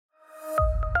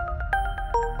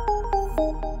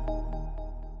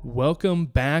Welcome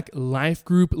back,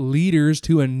 LifeGroup leaders,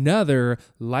 to another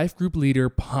LifeGroup Leader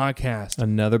podcast.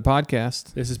 Another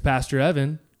podcast. This is Pastor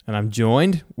Evan. And I'm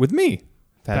joined with me,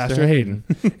 Pastor Hayden.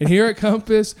 And here at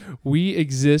Compass, we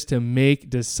exist to make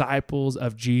disciples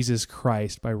of Jesus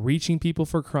Christ by reaching people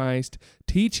for Christ,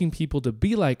 teaching people to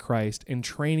be like Christ, and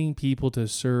training people to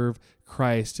serve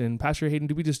Christ. And Pastor Hayden,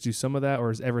 do we just do some of that,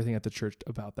 or is everything at the church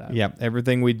about that? Yeah,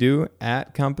 everything we do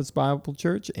at Compass Bible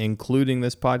Church, including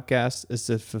this podcast, is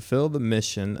to fulfill the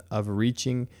mission of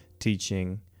reaching,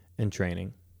 teaching, and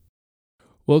training.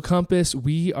 Well, Compass,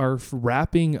 we are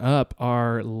wrapping up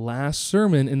our last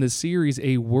sermon in the series,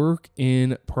 A Work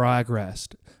in Progress.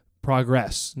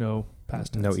 No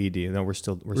past tense. No ED. No, we're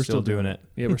still doing it.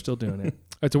 Yeah, we're still doing it.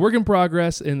 It's a work in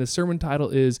progress, and the sermon title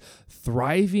is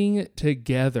Thriving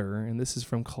Together, and this is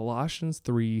from Colossians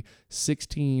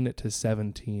 3:16 to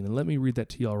 17. And let me read that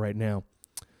to y'all right now.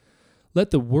 Let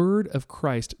the word of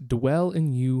Christ dwell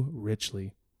in you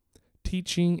richly,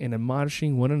 teaching and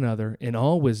admonishing one another in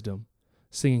all wisdom,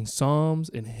 singing psalms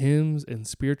and hymns and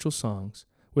spiritual songs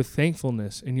with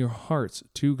thankfulness in your hearts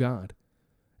to God.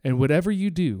 And whatever you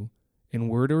do, in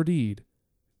word or deed,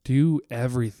 do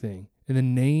everything in the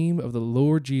name of the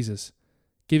Lord Jesus,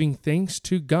 giving thanks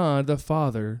to God the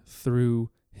Father through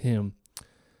him.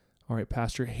 All right,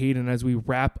 Pastor Hayden, as we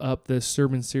wrap up this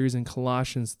sermon series in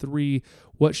Colossians 3,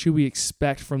 what should we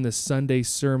expect from this Sunday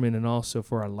sermon and also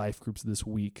for our life groups this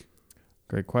week?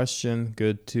 Great question.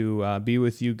 Good to be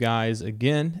with you guys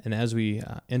again. And as we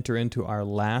enter into our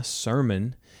last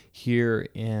sermon here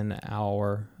in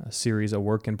our series, A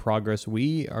Work in Progress,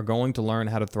 we are going to learn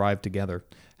how to thrive together,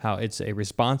 how it's a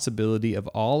responsibility of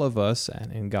all of us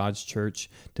and in God's church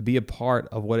to be a part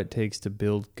of what it takes to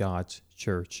build God's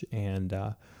church. And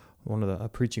one of the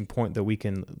preaching point that we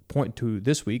can point to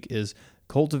this week is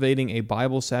cultivating a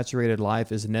Bible-saturated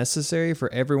life is necessary for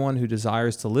everyone who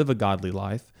desires to live a godly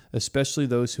life, especially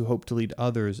those who hope to lead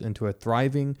others into a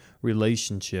thriving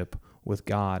relationship with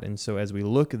God. And so as we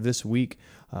look this week,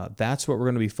 that's what we're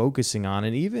going to be focusing on.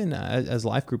 And even as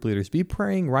life group leaders, be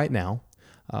praying right now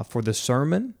for the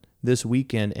sermon this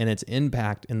weekend and its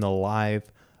impact in the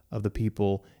life of the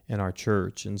people in our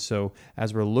church. And so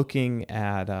as we're looking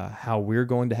at how we're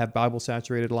going to have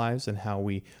Bible-saturated lives and how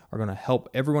we are going to help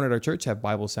everyone at our church have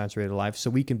Bible-saturated lives so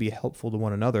we can be helpful to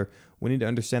one another, we need to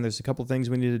understand there's a couple things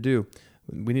we need to do.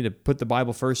 We need to put the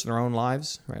Bible first in our own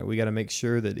lives, right? We got to make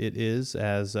sure that it is,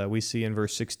 as we see in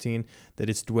verse 16, that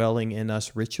it's dwelling in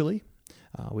us richly.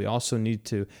 We also need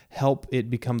to help it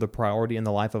become the priority in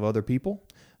the life of other people.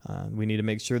 We need to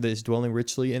make sure that it's dwelling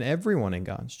richly in everyone in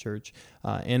God's church.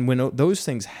 And when those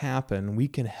things happen, we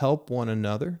can help one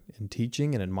another in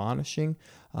teaching and admonishing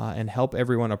and help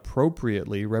everyone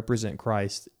appropriately represent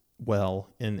Christ well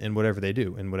in whatever they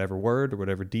do, in whatever word or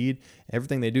whatever deed.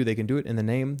 Everything they do, they can do it in the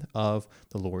name of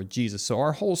the Lord Jesus. So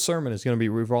our whole sermon is going to be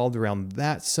revolved around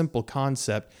that simple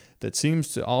concept that seems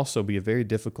to also be very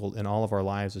difficult in all of our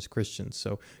lives as Christians.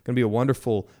 So going to be a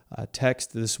wonderful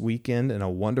text this weekend and a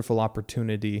wonderful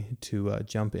opportunity to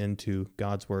jump into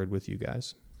God's Word with you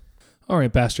guys. All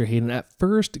right, Pastor Hayden, at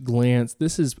first glance,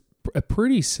 this is a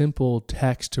pretty simple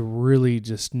text to really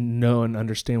just know and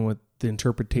understand what the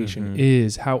interpretation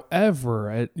is.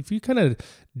 However, if you kind of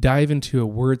dive into a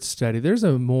word study, there's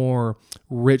a more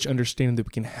rich understanding that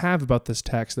we can have about this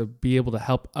text that will be able to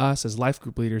help us as life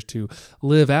group leaders to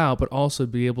live out, but also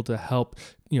be able to help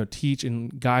teach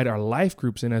and guide our life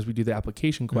groups in as we do the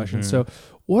application questions. So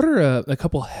what are a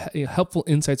couple helpful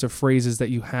insights or phrases that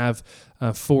you have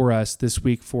for us this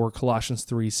week for Colossians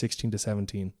 3:16 to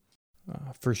 17?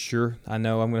 For sure. I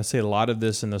know I'm going to say a lot of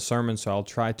this in the sermon, so I'll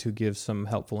try to give some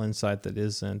helpful insight that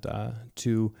isn't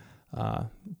too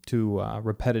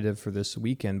repetitive for this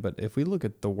weekend. But if we look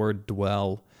at the word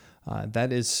dwell,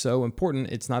 that is so important.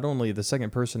 It's not only the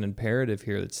second person imperative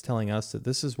here that's telling us that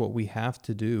this is what we have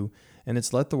to do, and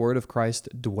it's let the word of Christ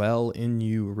dwell in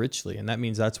you richly. And that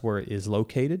means that's where it is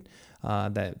located,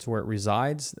 that's where it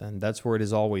resides, and that's where it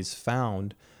is always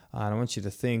found. I want you to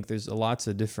think there's lots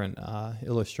of different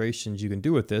illustrations you can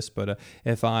do with this, but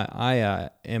if I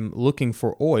am looking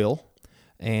for oil,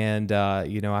 and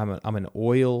I'm an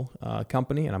oil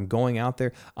company, and I'm going out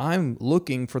there, I'm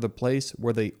looking for the place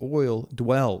where the oil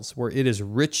dwells, where it is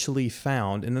richly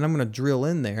found, and then I'm going to drill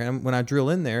in there, and when I drill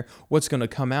in there, what's going to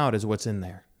come out is what's in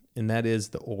there. And that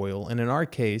is the oil. And in our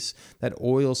case, that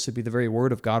oil should be the very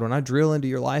word of God. When I drill into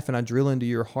your life and I drill into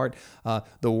your heart,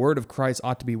 the word of Christ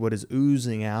ought to be what is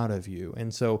oozing out of you.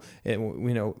 And so,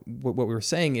 what we're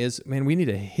saying is, man, we need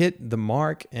to hit the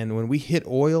mark. And when we hit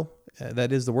oil,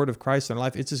 that is the word of Christ in our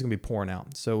life, it's just going to be pouring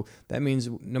out. So that means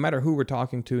no matter who we're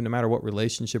talking to, no matter what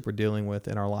relationship we're dealing with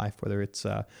in our life, whether it's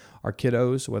our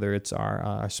kiddos, whether it's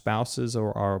our spouses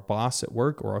or our boss at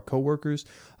work or our coworkers,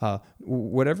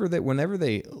 whenever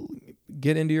they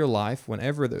get into your life,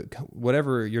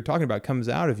 whatever you're talking about comes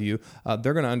out of you,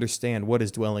 they're going to understand what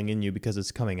is dwelling in you because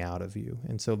it's coming out of you.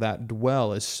 And so that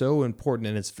dwell is so important,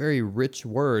 and it's a very rich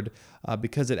word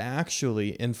because it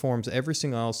actually informs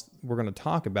everything else we're going to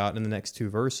talk about in the next two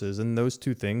verses. And those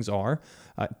two things are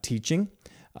teaching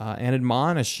and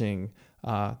admonishing.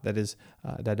 That is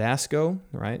didasko,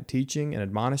 right? Teaching and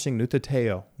admonishing,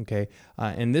 nutateo, okay?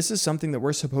 And this is something that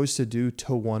we're supposed to do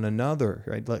to one another,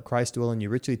 right? Let Christ dwell in you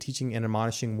richly, teaching and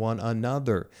admonishing one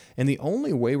another. And the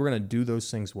only way we're going to do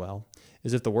those things well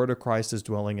is if the word of Christ is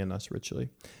dwelling in us richly.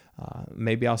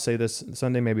 Maybe I'll say this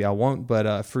Sunday, maybe I won't,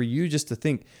 but for you just to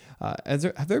think,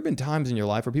 have there been times in your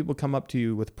life where people come up to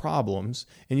you with problems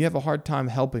and you have a hard time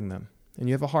helping them? And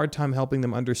you have a hard time helping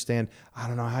them understand, I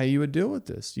don't know how you would deal with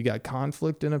this. You got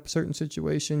conflict in a certain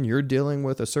situation. You're dealing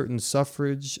with a certain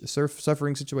suffering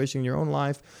situation in your own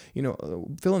life.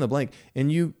 Fill in the blank.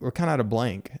 And you are kind of at a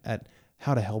blank at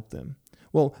how to help them.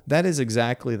 Well, that is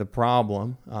exactly the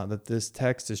problem that this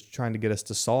text is trying to get us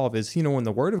to solve is, when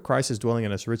the word of Christ is dwelling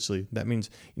in us richly, that means,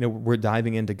 we're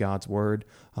diving into God's word.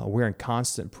 We're in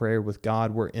constant prayer with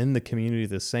God. We're in the community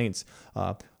of the saints.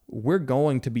 We're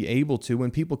going to be able to,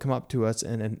 when people come up to us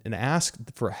and ask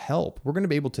for help, we're going to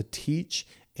be able to teach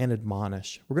and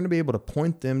admonish. We're going to be able to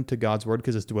point them to God's word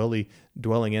because it's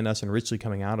dwelling in us and richly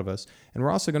coming out of us. And we're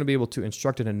also going to be able to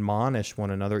instruct and admonish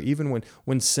one another, even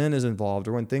when sin is involved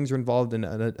or when things are involved and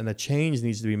a change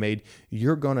needs to be made.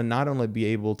 You're going to not only be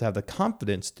able to have the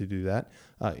confidence to do that,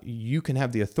 you can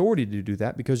have the authority to do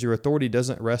that because your authority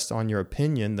doesn't rest on your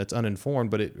opinion that's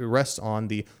uninformed, but it rests on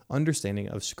the understanding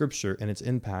of Scripture and its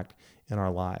impact in our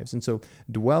lives. And so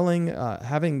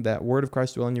having that word of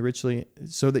Christ dwell in you richly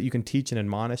so that you can teach and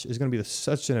admonish is going to be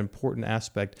such an important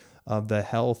aspect of the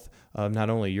health of not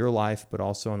only your life, but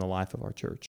also in the life of our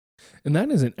church. And that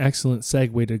is an excellent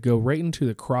segue to go right into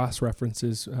the cross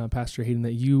references, Pastor Hayden,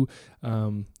 that you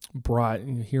brought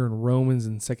here in Romans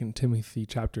and 2 Timothy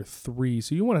chapter 3.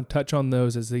 So you want to touch on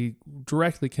those as they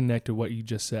directly connect to what you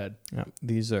just said. Yeah,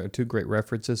 these are two great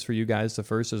references for you guys. The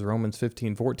first is Romans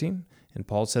 15:14. And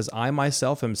Paul says, I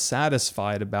myself am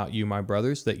satisfied about you, my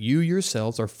brothers, that you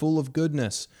yourselves are full of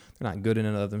goodness. They're not good in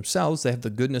and of themselves. They have the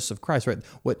goodness of Christ, right?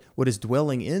 What is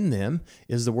dwelling in them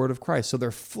is the word of Christ. So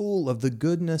they're full of the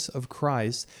goodness of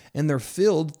Christ, and they're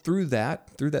filled through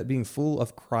that being full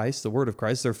of Christ, the word of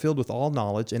Christ, they're filled with all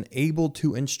knowledge and able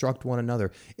to instruct one another.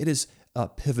 It is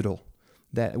pivotal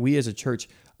that we as a church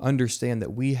understand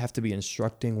that we have to be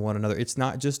instructing one another. It's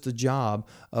not just the job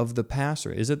of the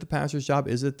pastor. Is it the pastor's job?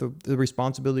 Is it the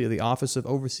responsibility of the office of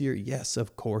overseer? Yes,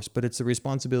 of course, but it's the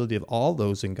responsibility of all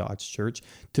those in God's church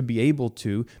to be able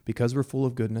to, because we're full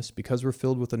of goodness, because we're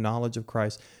filled with the knowledge of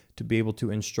Christ, to be able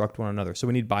to instruct one another. So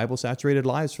we need Bible-saturated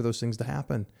lives for those things to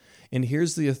happen. And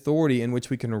here's the authority in which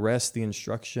we can rest the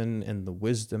instruction and the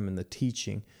wisdom and the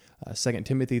teaching. 2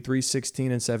 Timothy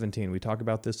 3:16 and 17. We talk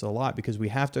about this a lot because we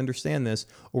have to understand this,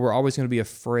 or we're always going to be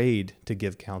afraid to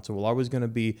give counsel. We're always going to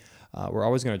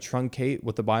truncate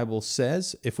what the Bible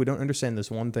says if we don't understand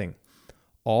this one thing.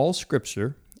 All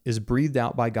Scripture is breathed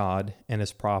out by God and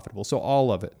is profitable. So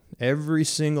all of it, every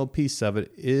single piece of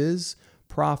it is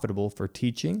profitable for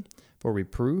teaching, for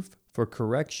reproof, for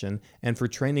correction, and for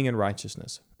training in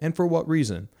righteousness. And for what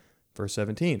reason? Verse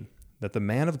 17. That the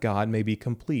man of God may be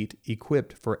complete,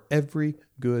 equipped for every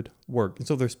good work. And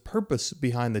so there's purpose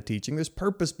behind the teaching. There's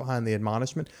purpose behind the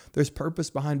admonishment. There's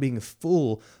purpose behind being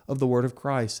full of the word of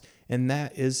Christ. And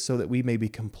that is so that we may be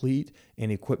complete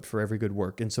and equipped for every good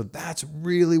work. And so that's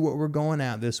really what we're going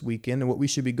at this weekend and what we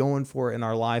should be going for in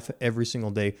our life every single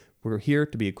day. We're here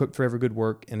to be equipped for every good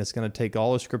work, and it's going to take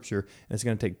all of Scripture, and it's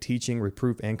going to take teaching,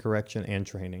 reproof, and correction, and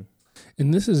training.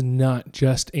 And this is not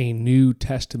just a New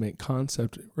Testament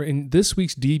concept. In this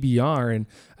week's DBR, and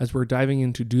as we're diving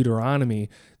into Deuteronomy,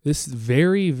 this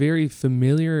very, very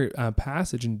familiar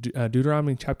passage in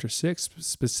Deuteronomy chapter 6,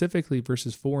 specifically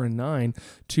verses 4 and 9,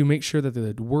 to make sure that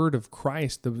the word of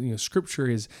Christ, the Scripture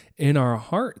is in our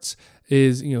hearts,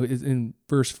 is in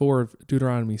verse 4 of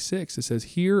Deuteronomy 6. It says,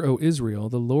 "Hear, O Israel,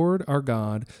 the Lord our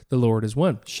God, the Lord is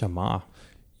one." Shema.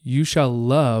 "You shall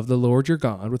love the Lord your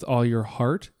God with all your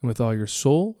heart and with all your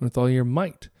soul and with all your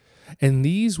might. And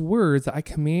these words that I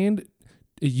command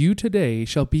you today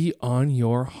shall be on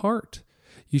your heart.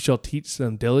 You shall teach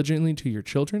them diligently to your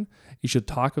children. You shall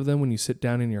talk of them when you sit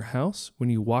down in your house,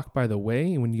 when you walk by the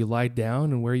way, and when you lie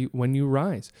down, and when you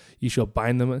rise. You shall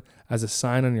bind them as a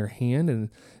sign on your hand,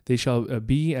 and they shall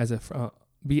be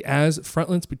as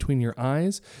frontlets between your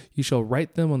eyes. You shall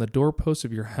write them on the doorposts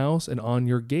of your house and on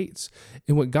your gates.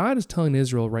 And what God is telling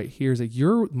Israel right here is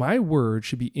that my word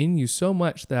should be in you so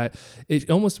much that it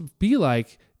almost be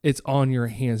like it's on your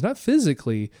hands, not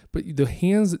physically, but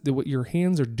what your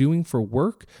hands are doing for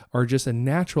work are just a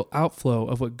natural outflow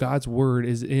of what God's word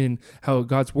is in, how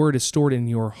God's word is stored in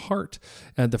your heart.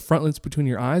 And the frontlets between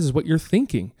your eyes is what you're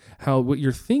thinking,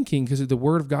 because the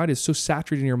word of God is so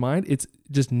saturated in your mind, it's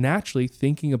just naturally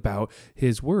thinking about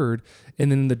his word.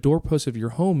 And then the doorposts of your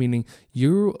home, meaning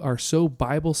you are so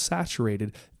Bible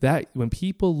saturated that when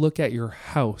people look at your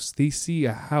house, they see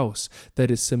a house that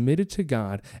is submitted to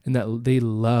God and that they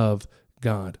love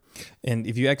God. And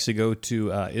if you actually go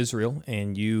to Israel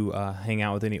and you hang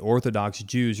out with any Orthodox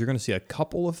Jews, you're going to see a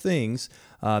couple of things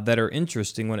that are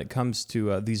interesting when it comes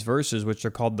to these verses, which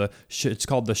are called it's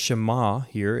called the Shema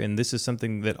here, and this is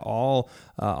something that all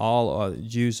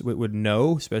Jews would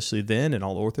know, especially then, and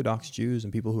all Orthodox Jews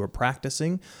and people who are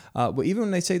practicing. But even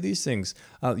when they say these things,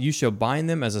 you shall bind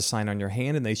them as a sign on your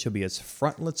hand, and they shall be as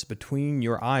frontlets between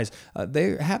your eyes.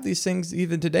 They have these things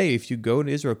even today. If you go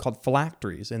to Israel, called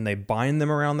phylacteries, and they bind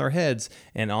them around their heads,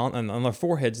 and on their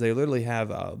foreheads, they literally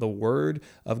have the word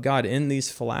of God in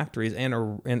these phylacteries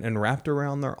and wrapped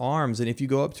around their arms. And if you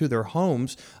go up to their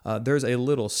homes, there's a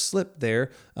little slip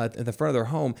there at the front of their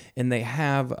home, and they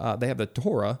have the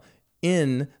Torah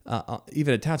even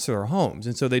attached to their homes.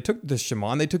 And so they took the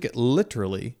Shema and they took it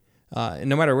literally. And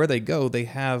no matter where they go, they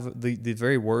have the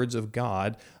very words of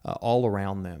God all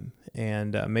around them.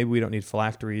 And maybe we don't need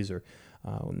phylacteries or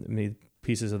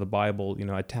pieces of the Bible,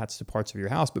 attached to parts of your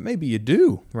house, but maybe you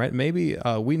do, right? Maybe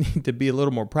we need to be a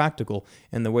little more practical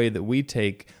in the way that we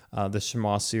take the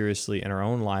Shema seriously in our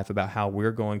own life about how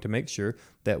we're going to make sure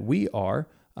that we are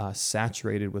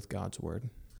saturated with God's word.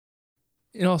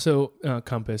 And also,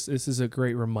 Compass, this is a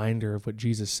great reminder of what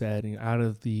Jesus said. Out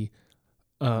of the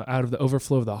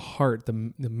overflow of the heart,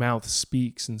 the mouth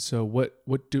speaks. And so,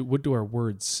 what do our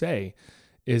words say?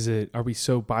 Are we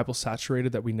so Bible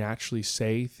saturated that we naturally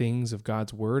say things of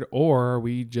God's word, or are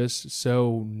we just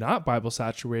so not Bible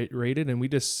saturated and we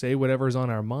just say whatever's on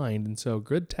our mind? And so,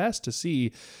 good test to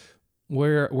see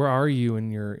where are you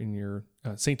in your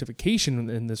sanctification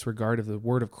in this regard of the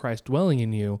word of Christ dwelling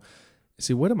in you.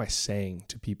 See, what am I saying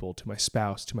to people, to my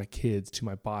spouse, to my kids, to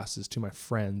my bosses, to my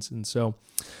friends? And so,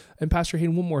 and Pastor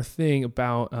Hayden, one more thing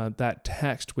about that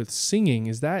text with singing,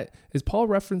 is Paul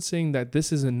referencing that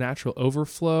this is a natural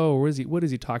overflow, or what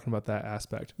is he talking about that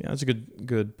aspect? Yeah, that's a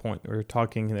good point. We're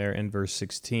talking there in verse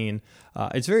 16.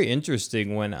 It's very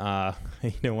interesting when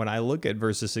when I look at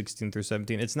verses 16 through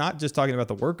 17, it's not just talking about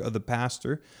the work of the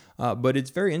pastor, but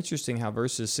it's very interesting how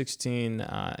verses 16,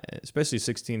 especially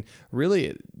 16,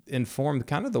 really inform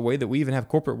kind of the way that we even have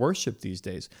corporate worship these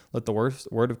days. Let the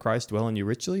word of Christ dwell in you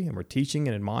richly, and we're teaching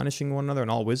and admonishing one another in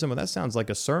all wisdom. Well, that sounds like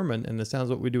a sermon, and it sounds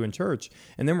like what we do in church.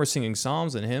 And then we're singing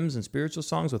psalms and hymns and spiritual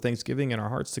songs with thanksgiving in our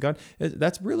hearts to God.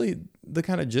 That's really the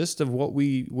kind of gist of what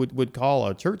we would call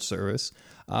a church service.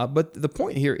 But the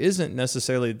point here isn't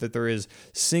necessarily that there is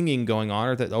singing going on,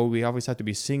 or that, we always have to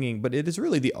be singing, but it is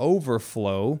really the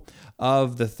overflow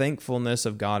of the thankfulness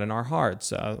of God in our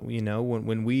hearts.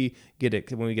 When we get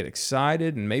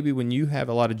excited, and maybe when you have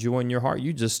a lot of joy in your heart,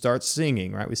 you just start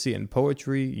singing, right? We see it in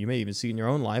poetry. You may even see it in your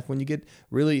own life. When you get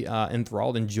really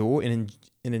enthralled in joy and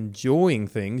in enjoying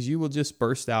things, you will just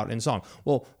burst out in song.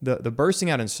 Well, the bursting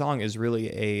out in song is really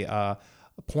a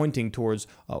pointing towards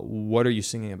what are you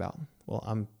singing about? Well,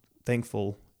 I'm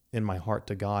thankful in my heart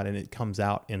to God, and it comes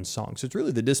out in song. So it's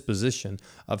really the disposition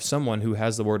of someone who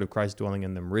has the word of Christ dwelling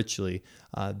in them richly.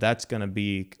 That's going to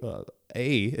be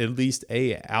at least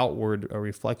a outward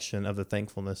reflection of the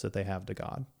thankfulness that they have to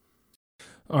God.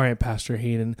 All right, Pastor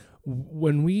Hayden,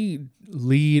 when we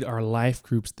lead our life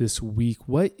groups this week,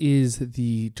 what is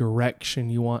the direction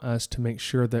you want us to make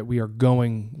sure that we are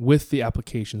going with the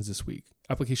application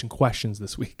questions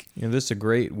this week? This is a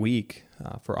great week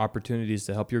for opportunities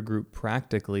to help your group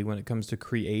practically when it comes to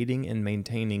creating and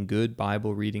maintaining good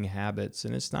Bible reading habits.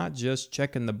 And it's not just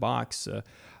checking the box.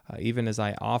 Even as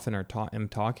I often am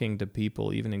talking to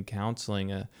people, even in counseling,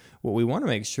 what we want to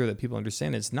make sure that people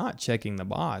understand, it's not checking the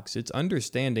box. It's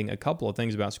understanding a couple of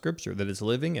things about Scripture, that it's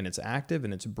living and it's active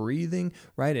and it's breathing,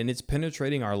 right? And it's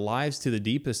penetrating our lives to the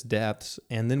deepest depths.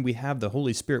 And then we have the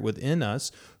Holy Spirit within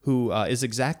us who is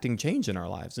exacting change in our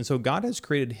lives. And so God has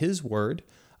created His Word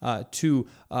to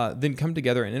then come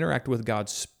together and interact with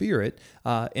God's Spirit.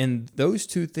 And those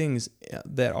two things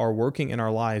that are working in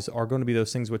our lives are going to be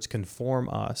those things which conform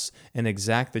us and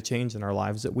exact the change in our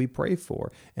lives that we pray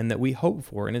for and that we hope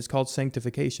for. And it's called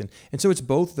sanctification. And so it's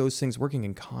both those things working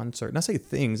in concert. And I say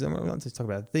things, I'm not just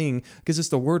talking about a thing, because it's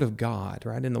the Word of God,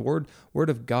 right? And the Word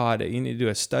of God, you need to do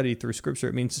a study through Scripture.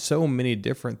 It means so many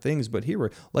different things, but here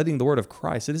we're letting the Word of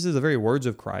Christ. So this is the very words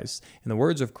of Christ. And the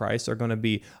words of Christ are going to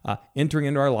be entering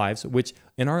into our lives, which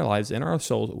in our lives, in our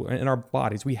souls, in our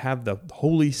bodies, we have the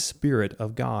Holy Spirit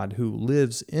of God who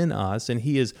lives in us, and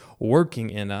He is working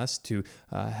in us to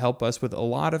help us with a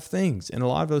lot of things. And a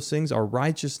lot of those things are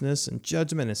righteousness and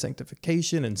judgment and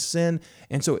sanctification and sin.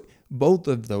 And so both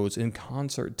of those in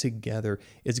concert together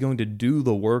is going to do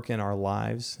the work in our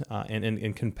lives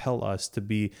and compel us to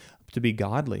be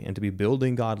godly and to be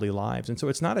building godly lives. And so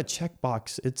it's not a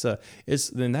checkbox.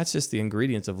 Then that's just the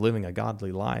ingredients of living a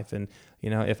godly life. And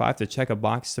if I have to check a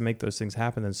box to make those things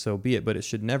happen, then so be it. But it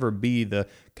should never be the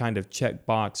kind of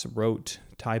checkbox rote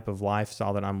type of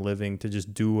lifestyle that I'm living to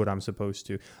just do what I'm supposed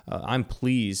to. I'm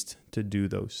pleased to do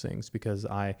those things because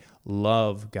I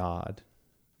love God.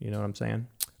 You know what I'm saying?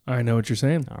 I know what you're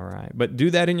saying. All right. But do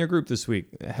that in your group this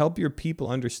week. Help your people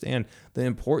understand the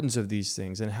importance of these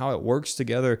things and how it works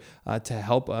together to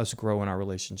help us grow in our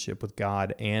relationship with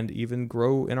God and even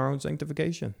grow in our own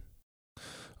sanctification.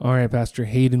 All right, Pastor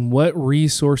Hayden, what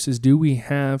resources do we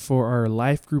have for our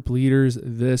life group leaders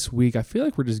this week? I feel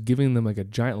like we're just giving them like a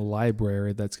giant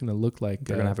library that's going to look like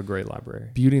they're going to have a great library.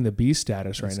 Beauty and the Beast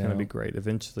status right now. It's going to be great.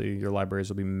 Eventually, your libraries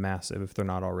will be massive if they're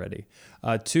not already.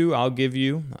 Two, I'll give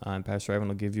you, and Pastor Evan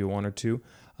will give you one or two.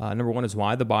 Number one is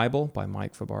Why the Bible by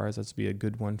Mike Fabarez. That's be a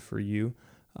good one for you.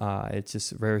 It's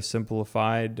just a very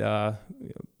simplified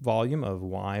volume of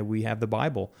why we have the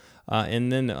Bible.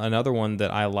 And then another one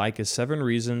that I like is 7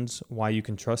 Reasons Why You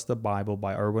Can Trust the Bible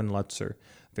by Erwin Lutzer.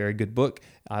 Very good book.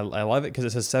 I love it because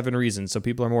it says 7 reasons, so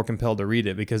people are more compelled to read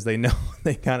it because they know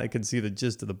they kind of can see the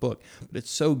gist of the book. But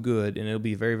it's so good, and it'll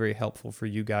be very, very helpful for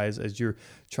you guys as you're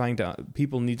trying to.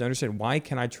 People need to understand, why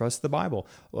can I trust the Bible?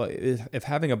 Well, if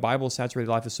having a Bible-saturated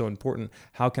life is so important,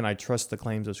 how can I trust the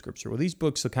claims of Scripture? Well, these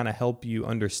books will kind of help you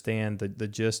understand the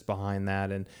gist behind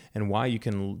that and why you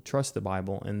can trust the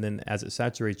Bible. And then as it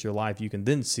saturates your life, you can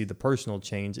then see the personal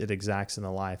change it exacts in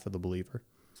the life of the believer.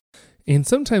 And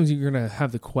sometimes you're going to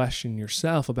have the question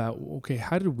yourself about, okay,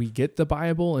 how did we get the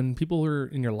Bible? And people are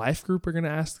in your life group are going to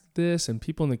ask this, and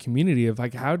people in the community of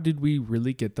like, how did we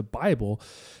really get the Bible?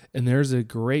 And there's a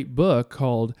great book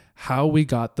called How We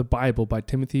Got the Bible by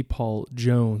Timothy Paul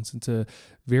Jones. It's a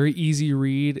very easy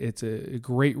read. It's a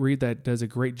great read that does a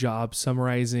great job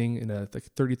summarizing in a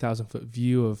 30,000-foot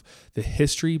view of the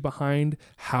history behind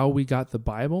how we got the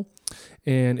Bible.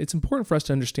 And it's important for us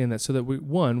to understand that so that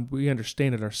we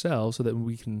understand it ourselves so that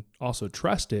we can also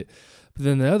trust it. But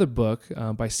then the other book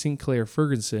by Sinclair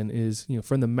Ferguson is,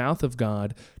 From the Mouth of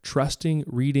God, Trusting,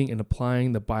 Reading, and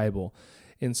Applying the Bible.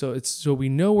 And so we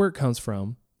know where it comes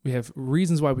from. We have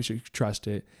reasons why we should trust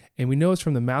it, and we know it's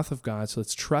from the mouth of God. So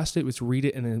let's trust it, let's read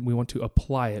it, and then we want to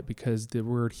apply it, because the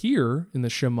word here in the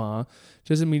Shema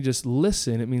doesn't mean just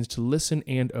listen. It means to listen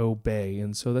and obey.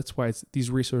 And so that's why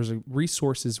these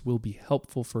resources will be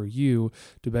helpful for you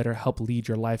to better help lead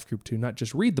your life group to not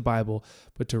just read the Bible,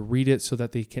 but to read it so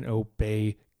that they can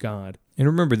obey God. And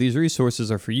remember, these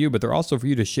resources are for you, but they're also for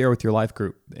you to share with your life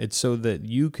group. It's so that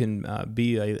you can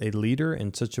be a leader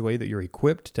in such a way that you're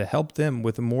equipped to help them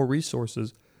with more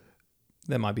resources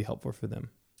that might be helpful for them.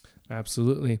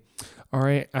 Absolutely. All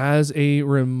right. As a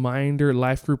reminder,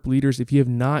 life group leaders, if you have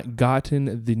not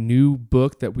gotten the new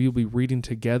book that we will be reading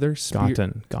together,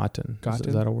 Gotten.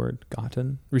 Is that a word?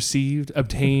 Gotten? Received,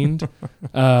 obtained.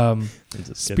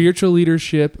 Spiritual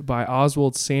Leadership by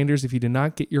Oswald Sanders. If you did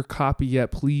not get your copy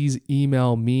yet, please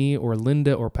email me or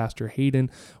Linda or Pastor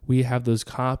Hayden. We have those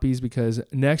copies, because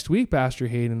next week, Pastor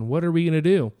Hayden, what are we going to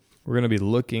do? We're going to be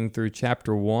looking through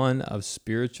chapter 1 of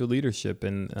spiritual leadership.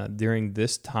 And during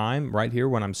this time, right here,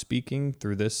 when I'm speaking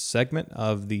through this segment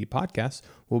of the podcast,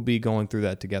 we'll be going through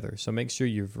that together. So make sure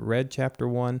you've read chapter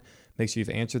 1. Make sure you've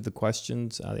answered the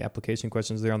questions, the application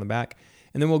questions there on the back.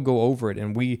 And then we'll go over it.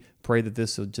 And we pray that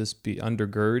this will just be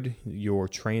undergird your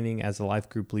training as a life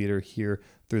group leader here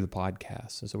through the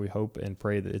podcast. And so we hope and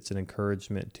pray that it's an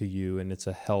encouragement to you, and it's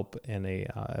a help and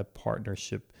a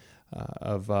partnership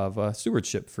of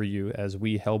stewardship for you as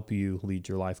we help you lead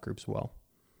your life groups well.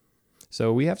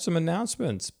 So we have some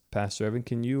announcements. Pastor Evan,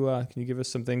 can you give us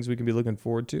some things we can be looking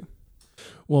forward to?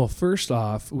 Well, first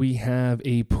off, we have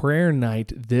a prayer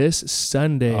night this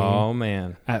Sunday Oh,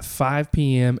 man. at 5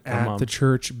 p.m. Come at on. the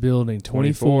church building,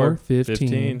 2415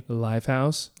 2415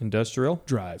 Lifehouse Industrial.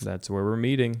 Drive. That's where we're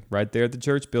meeting, right there at the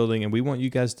church building. And we want you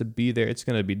guys to be there. It's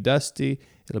going to be dusty.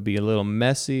 It'll be a little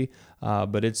messy,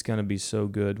 but it's going to be so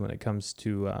good when it comes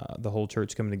to the whole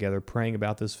church coming together, praying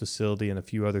about this facility and a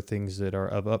few other things that are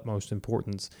of utmost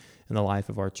importance in the life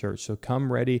of our church. So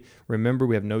come ready. Remember,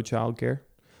 we have no childcare.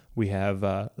 We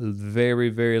have very,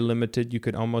 very limited, you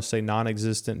could almost say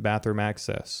non-existent bathroom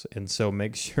access. And so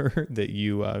make sure that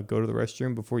you go to the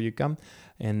restroom before you come.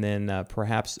 And then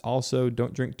perhaps also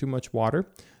don't drink too much water.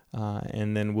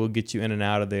 And then we'll get you in and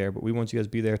out of there. But we want you guys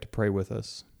to be there to pray with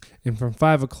us. And from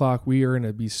 5 o'clock, we are going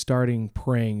to be starting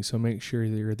praying. So make sure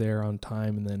that you're there on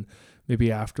time. And then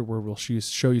maybe afterward, we'll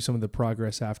show you some of the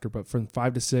progress after. But from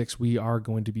 5 to 6, we are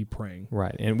going to be praying.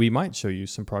 Right. And we might show you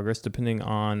some progress depending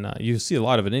on, you see a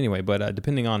lot of it anyway, but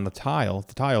depending on the tile. If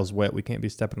the tile's wet, we can't be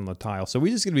stepping on the tile. So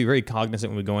we're just going to be very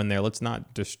cognizant when we go in there. Let's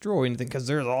not destroy anything because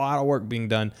there's a lot of work being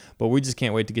done. But we just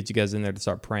can't wait to get you guys in there to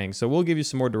start praying. So we'll give you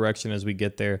some more direction as we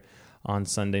get there on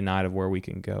Sunday night of where we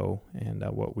can go and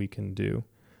what we can do.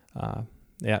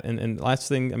 And last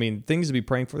thing, I mean, things to be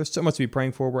praying for. There's so much to be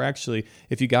praying for. We're actually,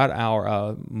 if you got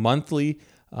our monthly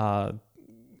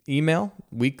email,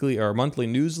 weekly or monthly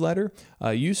newsletter,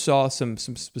 you saw some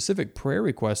specific prayer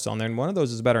requests on there, and one of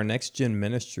those is about our Next Gen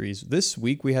ministries. This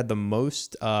week we had the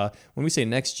most. When we say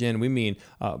Next Gen, we mean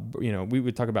we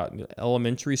would talk about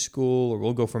elementary school, or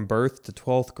we'll go from birth to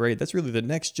 12th grade. That's really the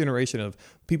next generation of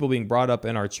people being brought up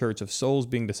in our church, of souls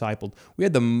being discipled. We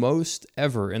had the most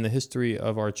ever in the history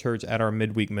of our church at our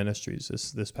midweek ministries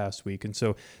this past week, and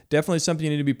so definitely something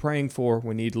you need to be praying for.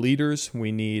 We need leaders.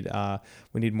 We need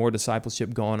more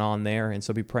discipleship going on there, and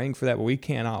so be praying for that. But we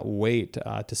cannot wait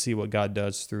to see what God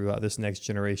does through this next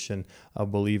generation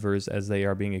of believers as they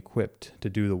are being equipped to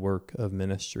do the work of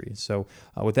ministry. So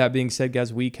with that being said,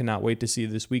 guys, we cannot wait to see you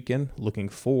this weekend. Looking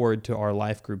forward to our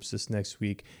life groups this next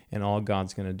week and all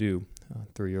God's going to do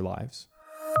through your lives.